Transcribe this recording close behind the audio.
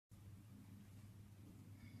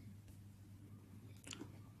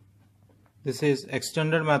This is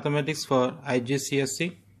Extended Mathematics for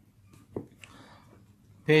IGCSE.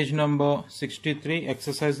 Page number 63,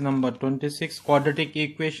 exercise number 26, quadratic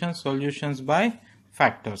equation solutions by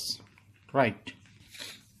factors. Right.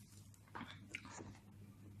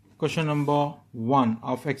 Question number 1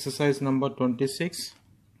 of exercise number 26.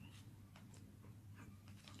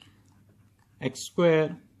 X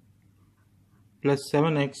square plus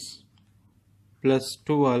 7x plus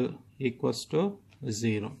 12 equals to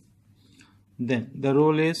 0. Then the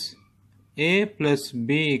rule is a plus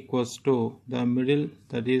b equals to the middle,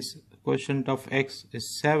 that is quotient of x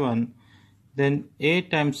is 7. Then a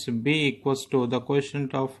times b equals to the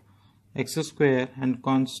quotient of x square and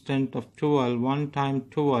constant of 12. 1 times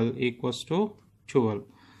 12 equals to 12.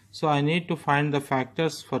 So I need to find the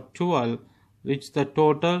factors for 12, which the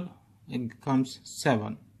total becomes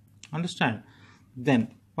 7. Understand?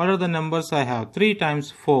 Then what are the numbers I have? 3 times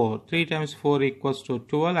 4. 3 times 4 equals to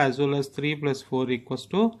 12, as well as 3 plus 4 equals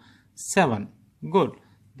to 7. Good.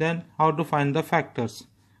 Then how to find the factors?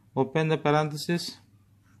 Open the parenthesis.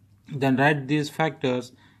 Then write these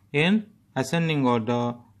factors in ascending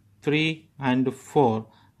order 3 and 4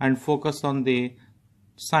 and focus on the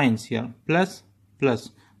signs here. Plus, plus.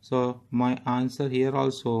 So my answer here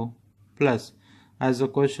also plus. As the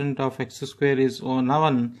quotient of x square is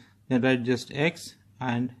 1, then write just x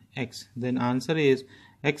and x. Then answer is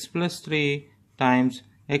x plus 3 times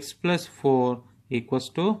x plus 4 equals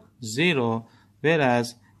to 0,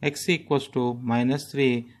 whereas x equals to minus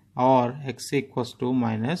 3 or x equals to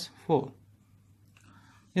minus 4.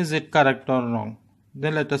 Is it correct or wrong?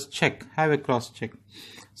 Then let us check, have a cross check.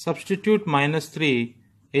 Substitute minus 3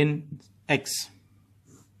 in x.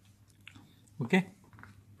 Okay.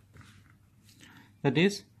 That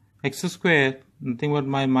is x square, nothing but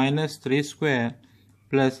my minus 3 square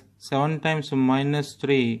plus 7 times minus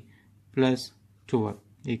 3 plus 12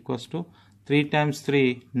 equals to 3 times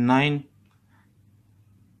 3, 9,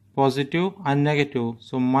 positive and negative.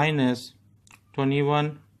 So minus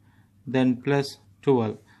 21, then plus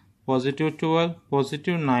 12. Positive 12,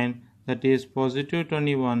 positive 9, that is positive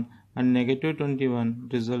 21 and negative 21.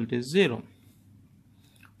 Result is 0.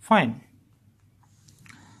 Fine.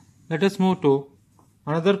 Let us move to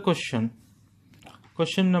another question.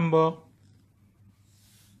 Question number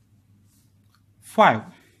 5.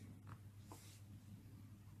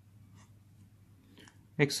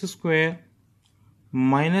 X square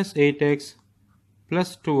minus 8x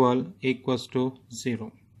plus 12 equals to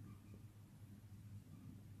 0.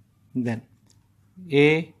 Then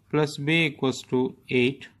a plus b equals to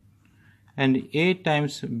 8 and a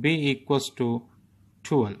times b equals to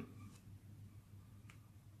 12.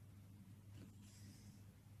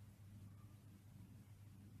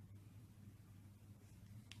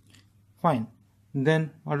 Fine.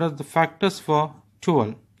 Then what are the factors for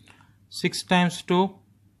 12? 6 times 2,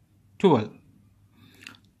 12.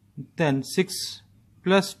 Then 6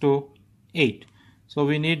 plus 2, 8. So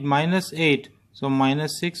we need minus 8. So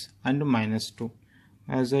minus 6 and minus 2.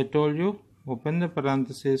 As I told you, open the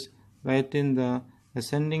parenthesis, write in the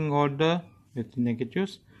ascending order with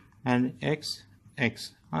negatives and x,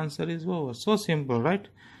 x. Answer is over. So simple, right?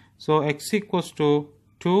 So x equals to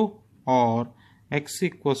 2 or x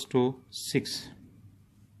equals to 6.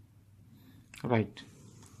 Right.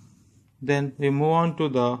 Then we move on to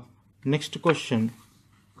the next question.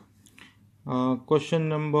 Question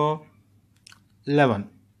number 11.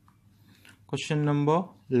 Question number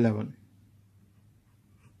 11.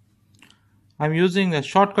 I am using a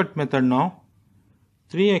shortcut method now.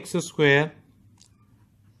 3x square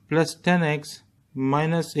plus 10x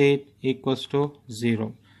minus 8 equals to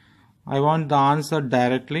 0. I want the answer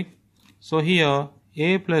directly. So here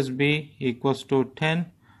a plus b equals to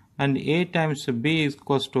 10 and a times b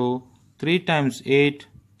equals to 3 times 8.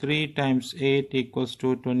 3 times 8 equals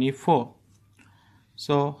to 24.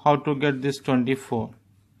 So how to get this 24?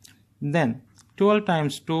 Then 12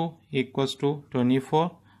 times 2 equals to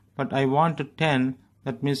 24, but I want 10,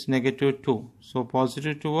 that means negative 2. So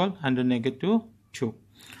positive 12 and a negative 2.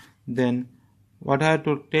 Then what I have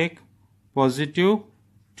to take? Positive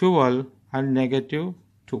 12 and negative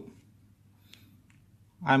 2.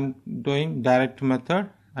 I am doing direct method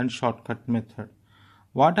and shortcut method.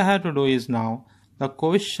 What I have to do is now the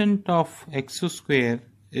quotient of x square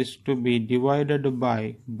is to be divided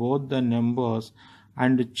by both the numbers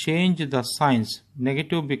and change the signs.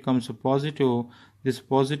 Negative becomes positive, this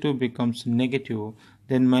positive becomes negative.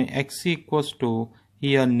 Then my x equals to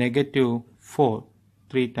here negative 4.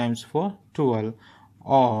 3 times 4, 12,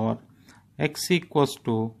 or x equals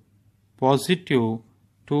to positive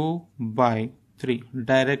 2 by 3.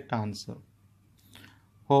 Direct answer.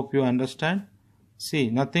 Hope you understand.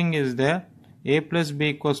 See, nothing is there. A plus b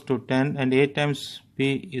equals to 10 and a times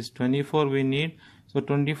b is 24 we need. So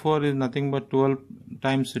 24 is nothing but 12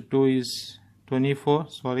 times 2 is 24.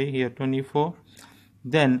 Sorry, here 24.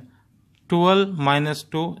 Then 12 minus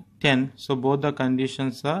 2, 10. So both the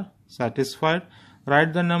conditions are satisfied.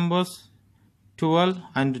 Write the numbers 12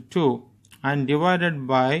 and 2 and divided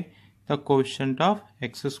by the quotient of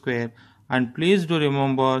x square. And please do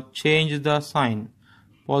remember, change the sign.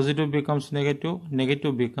 Positive becomes negative,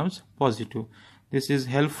 negative becomes positive. This is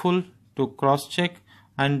helpful to cross check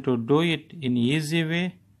and to do it in easy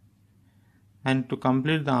way and to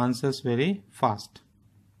complete the answers very fast.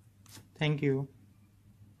 Thank you.